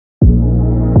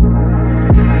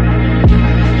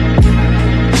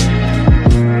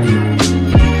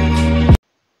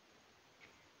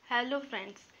Hello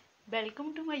friends,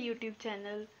 welcome to my YouTube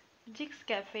channel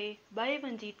Physicscafe by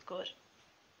Manjeet Kaur.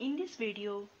 In this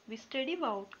video, we study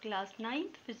about class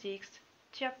 9th physics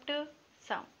chapter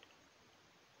sound.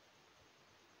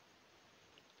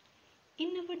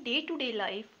 In our day-to-day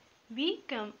life, we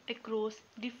come across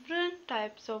different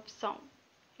types of sound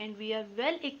and we are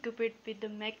well equipped with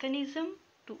the mechanism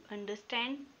to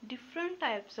understand different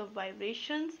types of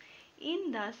vibrations in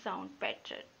the sound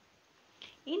pattern.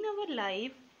 In our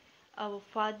life, our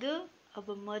father,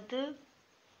 our mother,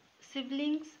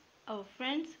 siblings, our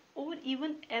friends, or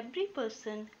even every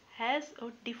person has a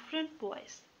different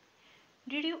voice.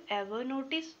 Did you ever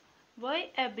notice why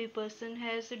every person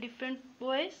has a different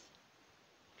voice?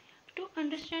 To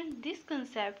understand this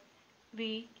concept,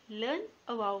 we learn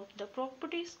about the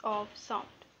properties of sound.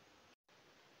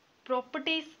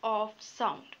 Properties of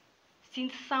sound.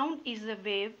 Since sound is a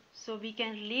wave, so we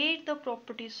can relate the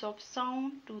properties of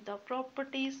sound to the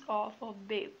properties of a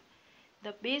wave.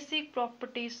 The basic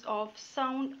properties of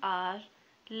sound are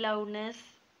loudness,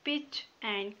 pitch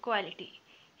and quality.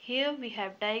 Here we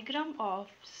have diagram of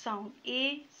sound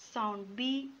A, sound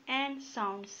B and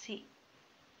sound C.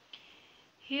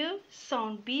 Here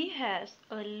sound B has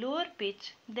a lower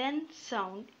pitch than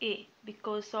sound A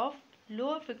because of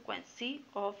lower frequency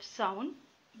of sound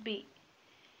B.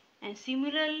 And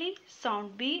similarly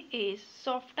sound B is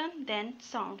softer than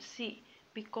sound C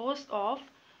because of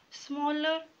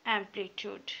smaller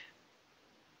amplitude.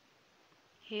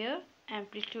 Here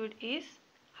amplitude is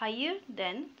higher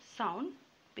than sound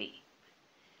B.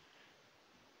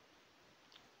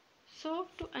 So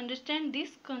to understand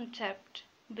this concept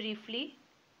briefly,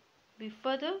 we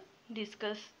further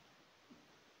discuss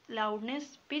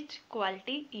loudness, pitch,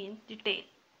 quality in detail.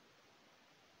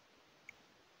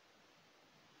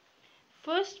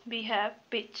 First we have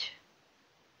pitch.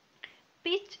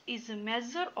 Pitch is a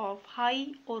measure of high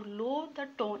or low the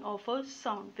tone of a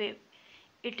sound wave.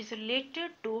 It is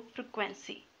related to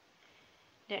frequency.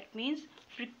 That means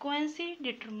frequency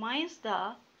determines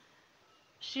the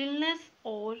shrillness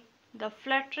or the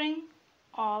fluttering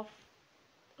of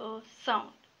a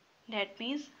sound. That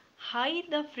means high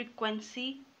the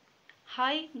frequency,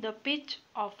 high the pitch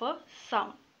of a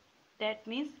sound. That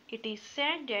means it is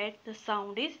said that the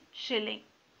sound is shrilling.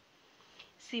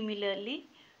 Similarly,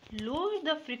 lower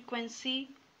the frequency,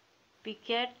 we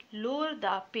get lower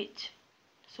the pitch.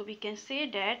 So we can say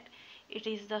that it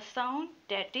is the sound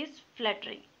that is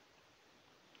fluttering.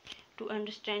 To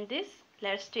understand this,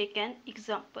 let's take an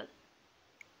example.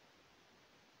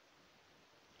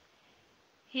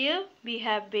 Here we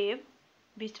have wave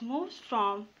which moves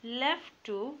from left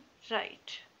to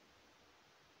right.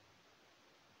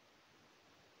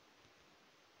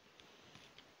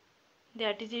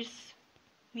 That is its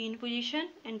mean position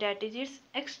and that is its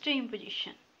extreme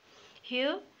position.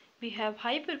 Here we have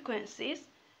high frequencies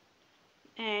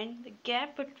and the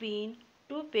gap between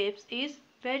two waves is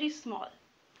very small.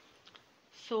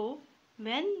 So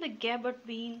when the gap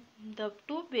between the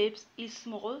two waves is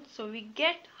small, so we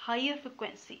get higher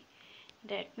frequency.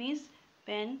 That means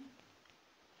when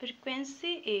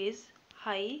frequency is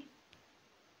high,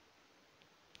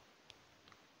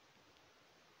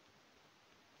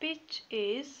 pitch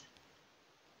is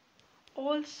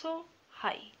also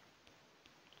high.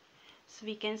 So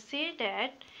we can say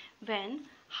that when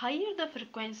higher the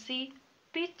frequency,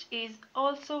 pitch is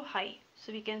also high.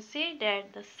 So we can say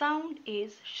that the sound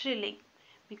is shrilling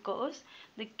because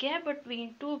the gap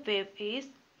between two waves is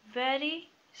very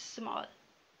small.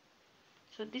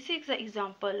 So this is the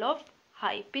example of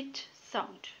high pitch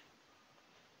sound.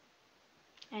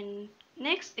 And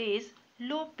next is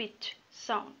low pitch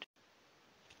sound.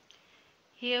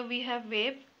 Here we have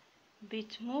wave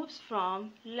which moves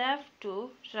from left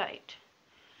to right.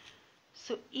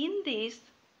 So in this,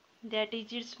 that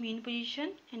is its mean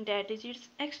position and that is its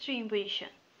extreme position.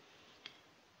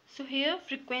 So here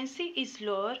frequency is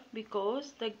lower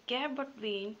because the gap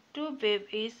between two waves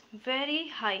is very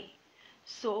high.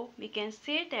 So we can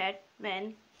say that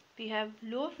when we have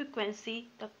low frequency,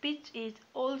 the pitch is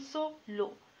also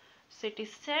low. So it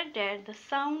is said that the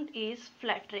sound is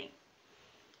fluttering.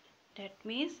 That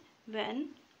means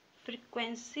when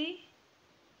frequency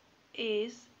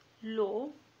is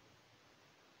low,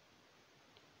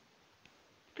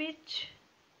 pitch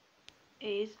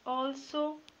is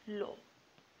also low.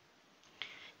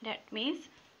 That means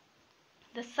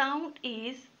the sound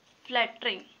is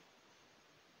fluttering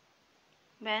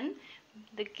when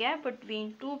the gap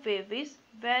between two waves is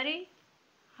very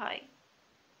high.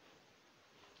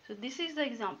 So this is the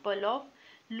example of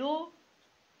low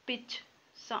pitch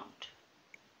sound.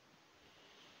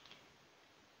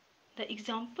 The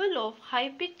example of high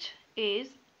pitch is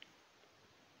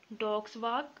dogs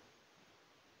bark,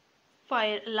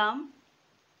 fire alarm,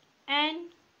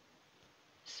 and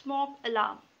smoke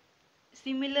alarm.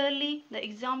 Similarly, the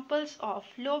examples of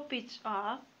low pitch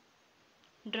are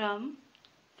drum,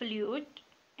 flute,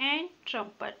 and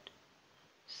trumpet.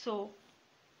 So,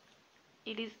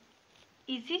 it is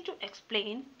easy to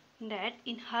explain that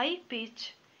in high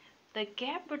pitch, the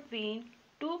gap between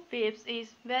two waves is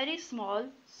very small,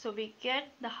 so we get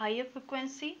the higher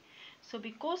frequency. So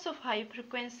because of high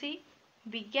frequency,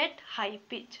 we get high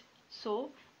pitch. So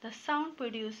the sound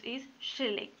produced is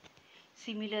shrilling.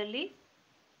 Similarly,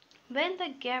 when the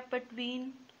gap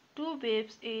between two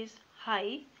waves is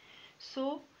high,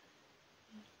 so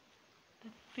the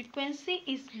frequency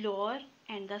is lower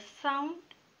and the sound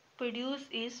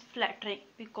produced is flattering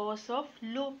because of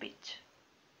low pitch.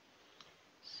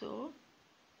 So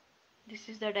this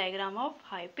is the diagram of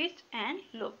high pitch and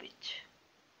low pitch.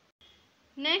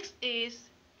 Next is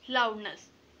loudness.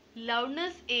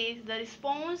 Loudness is the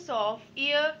response of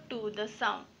ear to the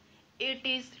sound. It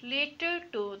is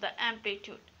related to the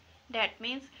amplitude. That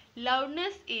means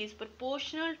loudness is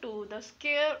proportional to the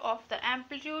square of the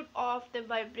amplitude of the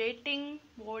vibrating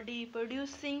body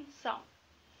producing sound.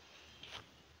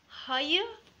 Higher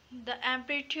the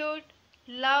amplitude,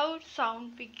 loud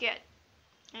sound we get,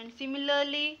 and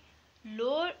similarly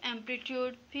lower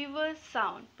amplitude feeble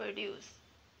sound produced.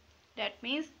 That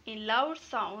means in loud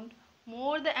sound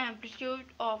more the amplitude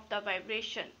of the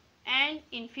vibration, and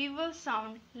in feeble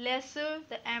sound lesser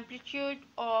the amplitude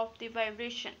of the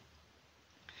vibration.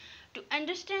 To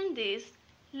understand this,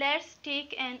 let's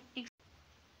take an example.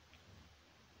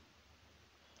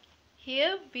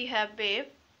 Here we have wave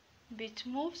which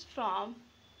moves from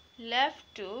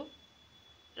left to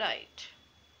right.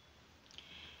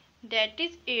 That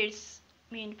is its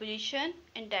mean position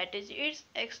and that is its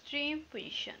extreme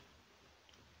position.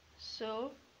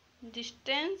 So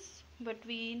distance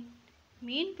between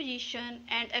mean position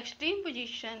and extreme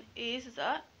position is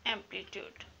the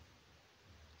amplitude.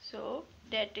 So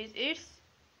that is its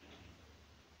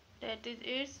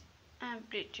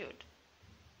amplitude.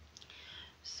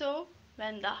 So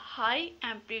when the high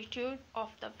amplitude of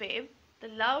the wave, the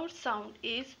loud sound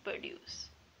is produced.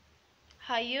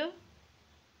 Higher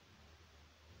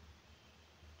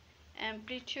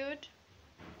amplitude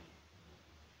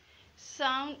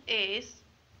sound is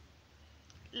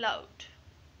loud.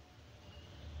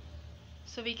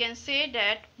 So we can say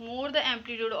that more the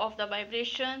amplitude of the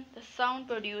vibration, the sound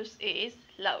produced is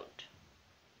loud.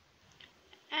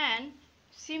 And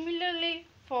similarly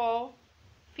for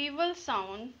feeble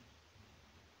sound,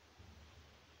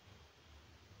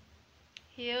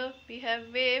 here we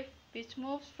have wave which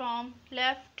moves from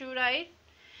left to right.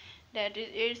 That is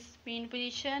its mean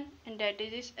position and that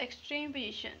is its extreme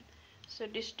position. So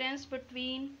distance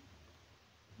between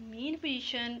mean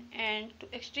position and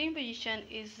to extreme position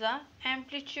is the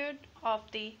amplitude of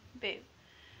the wave.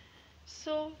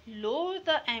 So lower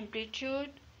the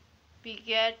amplitude we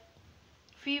get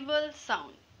feeble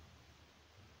sound.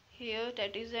 Here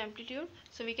that is the amplitude.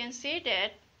 So we can say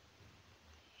that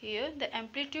here the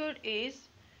amplitude is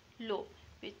low,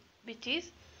 which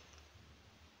is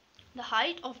the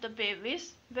height of the wave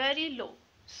is very low.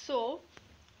 So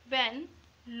when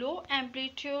low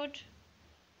amplitude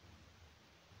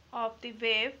of the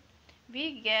wave,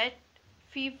 we get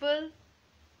feeble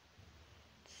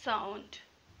sound.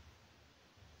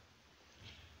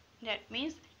 That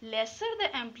means lesser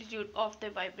the amplitude of the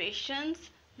vibrations,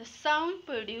 the sound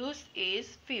produced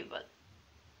is feeble.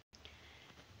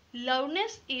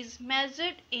 Loudness is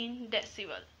measured in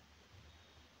decibel.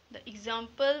 The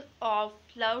example of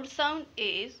loud sound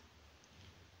is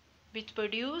which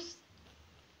produced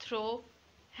through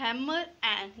hammer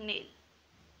and nail.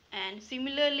 And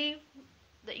similarly,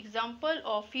 the example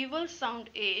of feeble sound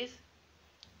is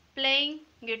playing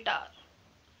guitar.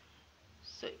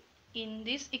 So in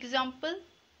this example,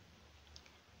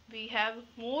 we have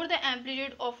more the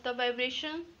amplitude of the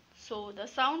vibration, so the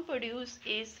sound produced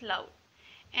is loud.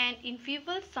 And in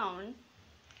feeble sound,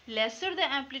 lesser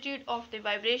the amplitude of the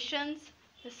vibrations,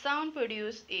 the sound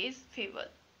produced is feeble.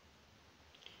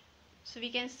 So we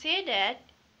can say that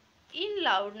in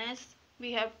loudness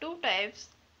we have two types.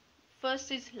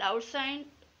 First is loud sound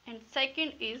and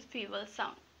second is feeble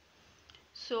sound.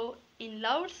 So in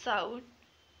loud sound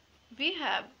we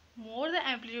have more the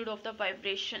amplitude of the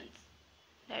vibrations.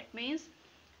 That means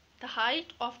the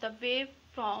height of the wave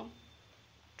from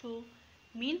to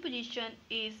mean position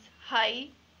is high,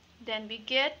 then we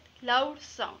get loud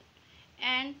sound.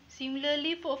 And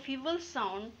similarly for feeble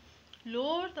sound,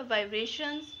 lower the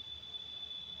vibrations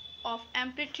of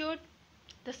amplitude,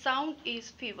 the sound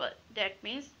is feeble. That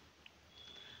means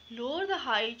lower the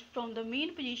height from the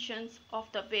mean positions of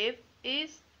the wave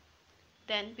is,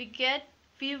 then we get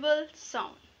feeble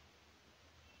sound.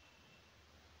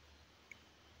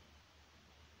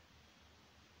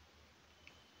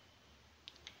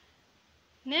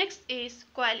 Next is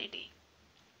quality.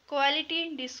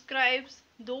 Quality describes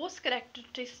those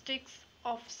characteristics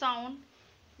of sound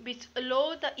which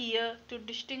allow the ear to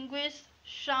distinguish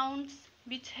sounds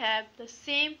which have the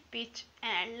same pitch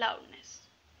and loudness.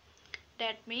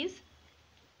 That means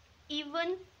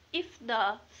even if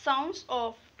the sounds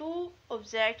of two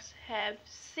objects have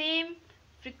same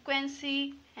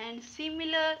frequency and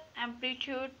similar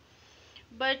amplitude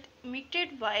but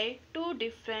emitted by two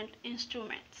different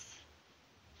instruments.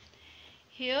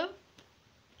 Here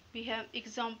we have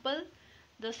example,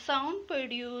 the sound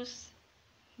produced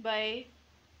by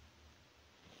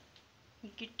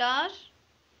guitar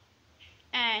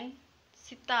and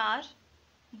sitar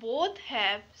both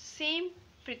have same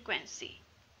frequency.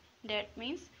 That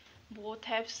means both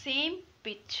have same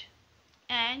pitch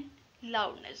and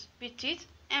loudness, which is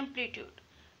amplitude.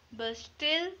 But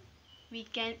still we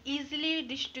can easily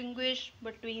distinguish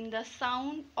between the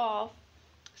sound of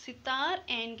sitar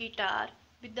and guitar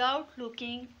without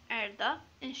looking at the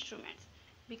instruments,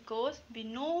 because we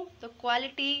know the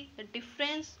quality, the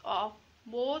difference of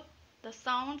both the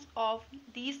sounds of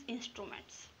these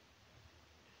instruments.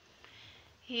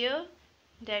 Here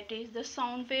that is the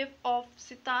sound wave of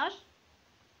sitar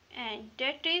and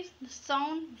that is the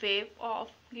sound wave of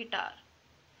guitar.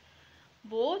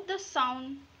 Both the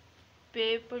sound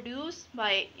wave produced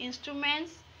by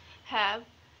instruments have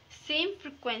same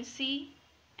frequency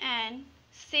and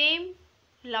same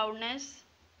loudness,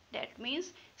 that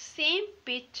means same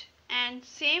pitch and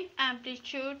same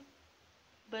amplitude,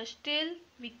 but still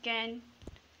we can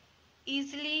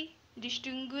easily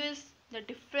distinguish the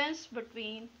difference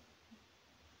between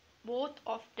both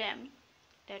of them.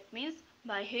 That means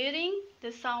by hearing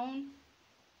the sound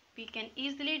we can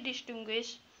easily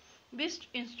distinguish which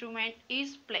instrument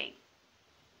is playing.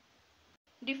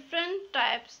 Different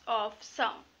types of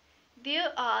sound.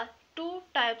 There are two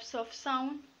types of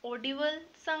sound, audible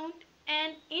sound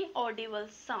and inaudible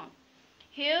sound.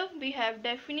 Here we have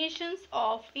definitions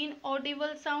of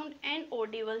inaudible sound and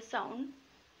audible sound.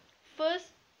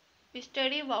 First we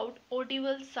study about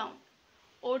audible sound.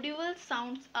 Audible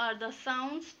sounds are the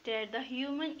sounds that the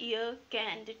human ear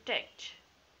can detect.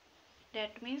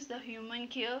 That means the human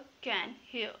ear can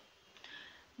hear.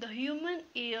 The human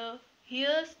ear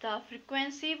hears the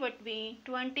frequency between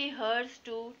 20 Hz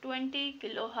to 20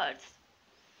 kHz.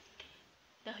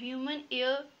 The human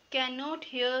ear cannot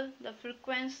hear the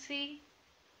frequency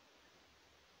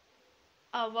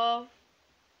above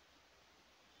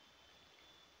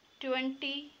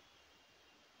 20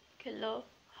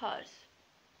 kHz.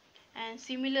 And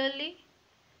similarly,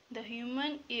 the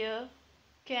human ear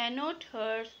cannot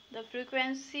hear the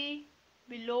frequency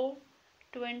below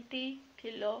 20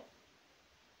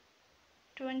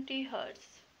 Hz.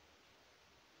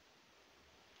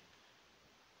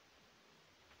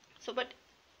 So, but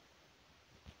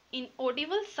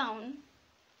inaudible sounds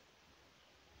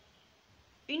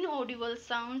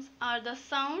are the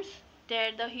sounds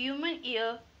that the human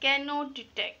ear cannot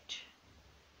detect.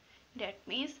 That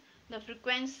means the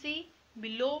frequency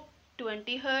below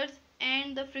 20 Hz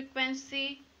and the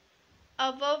frequency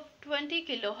above 20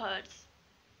 kHz.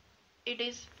 It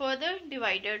is further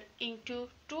divided into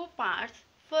two parts.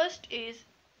 First is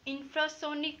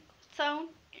infrasonic sound,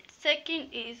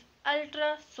 second is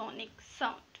ultrasonic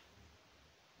sound.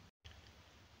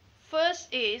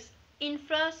 First is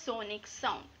infrasonic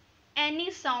sound.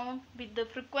 Any sound with the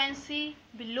frequency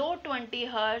below 20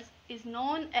 Hz is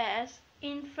known as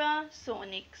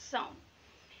infrasonic sound.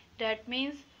 That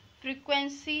means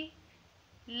frequency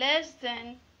less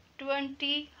than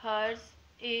 20 Hz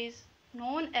is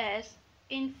known as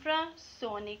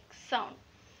infrasonic sound.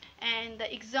 And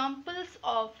the examples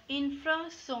of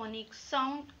infrasonic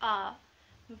sound are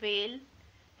whale,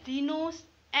 rhinos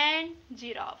and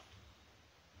giraffe.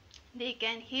 They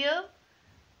can hear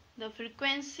the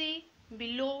frequency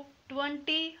below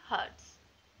 20 Hz.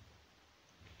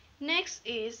 Next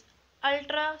is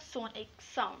ultrasonic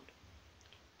sound.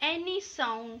 Any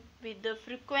sound with the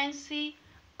frequency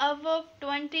above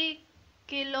 20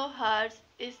 kHz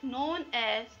is known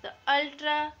as the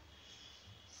ultrasonic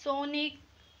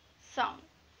sound.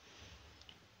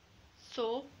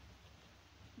 So,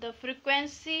 the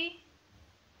frequency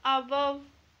above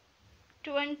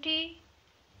 20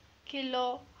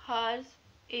 kHz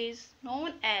is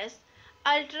known as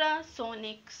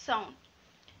ultrasonic sound.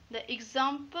 The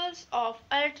examples of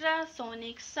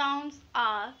ultrasonic sounds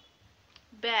are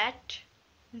bat,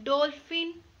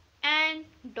 dolphin, and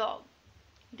dog.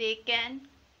 They can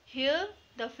hear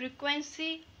the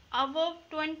frequency above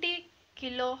 20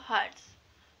 kilohertz.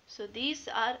 So these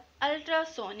are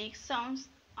ultrasonic sounds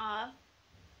are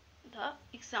the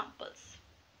examples.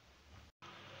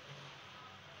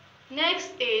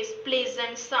 Next is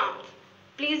pleasant sound.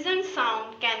 Pleasant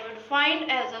sound can be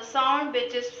defined as a sound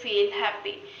which is feel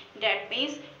happy. That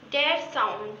means that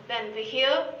sound when we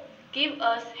hear give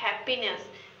us happiness,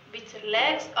 which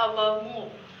relax our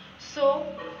mood. So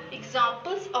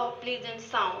examples of pleasant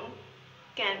sound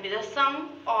can be the sound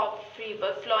of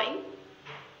river flowing,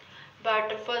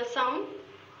 butterfly sound,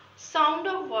 sound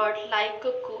of word like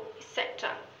cuckoo,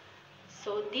 etc.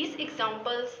 So these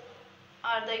examples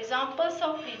are the examples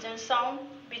of pleasant sound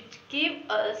which give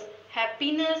us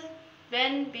happiness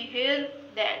when we hear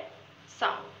that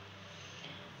sound.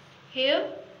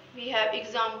 Here we have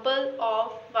example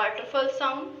of butterfly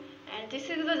sound, and this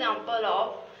is the example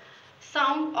of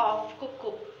sound of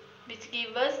cuckoo which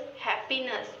give us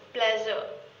happiness, pleasure.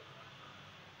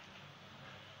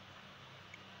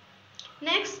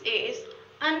 Next is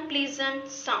unpleasant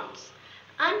sounds.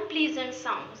 Unpleasant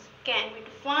sounds can be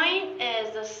defined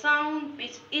as the sound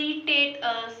which irritate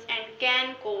us and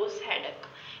can cause headache.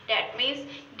 That means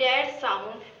that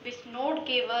sound which not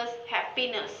give us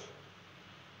happiness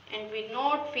and we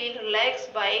not feel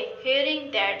relaxed by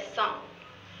hearing that sound.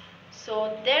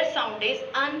 So that sound is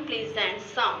unpleasant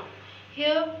sound.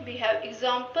 Here we have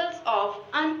examples of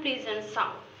unpleasant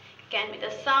sound. Can be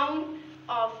the sound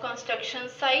of construction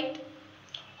site,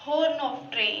 horn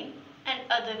of train and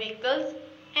other vehicles,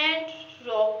 and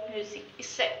rock music,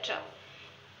 etc.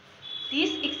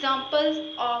 These examples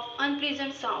of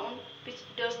unpleasant sound which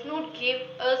does not give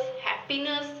us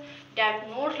happiness, that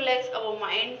not relax our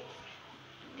mind,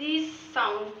 these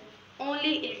sound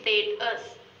only irritate us.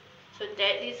 So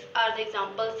these are the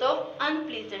examples of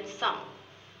unpleasant sound.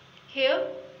 Here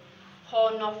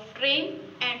horn of train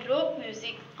and rock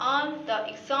music are the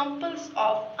examples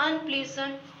of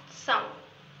unpleasant sound.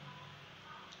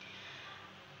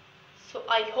 So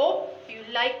I hope you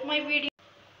like my video.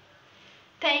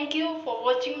 Thank you for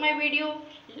watching my video.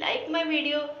 Like my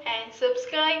video and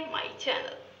subscribe my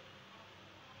channel.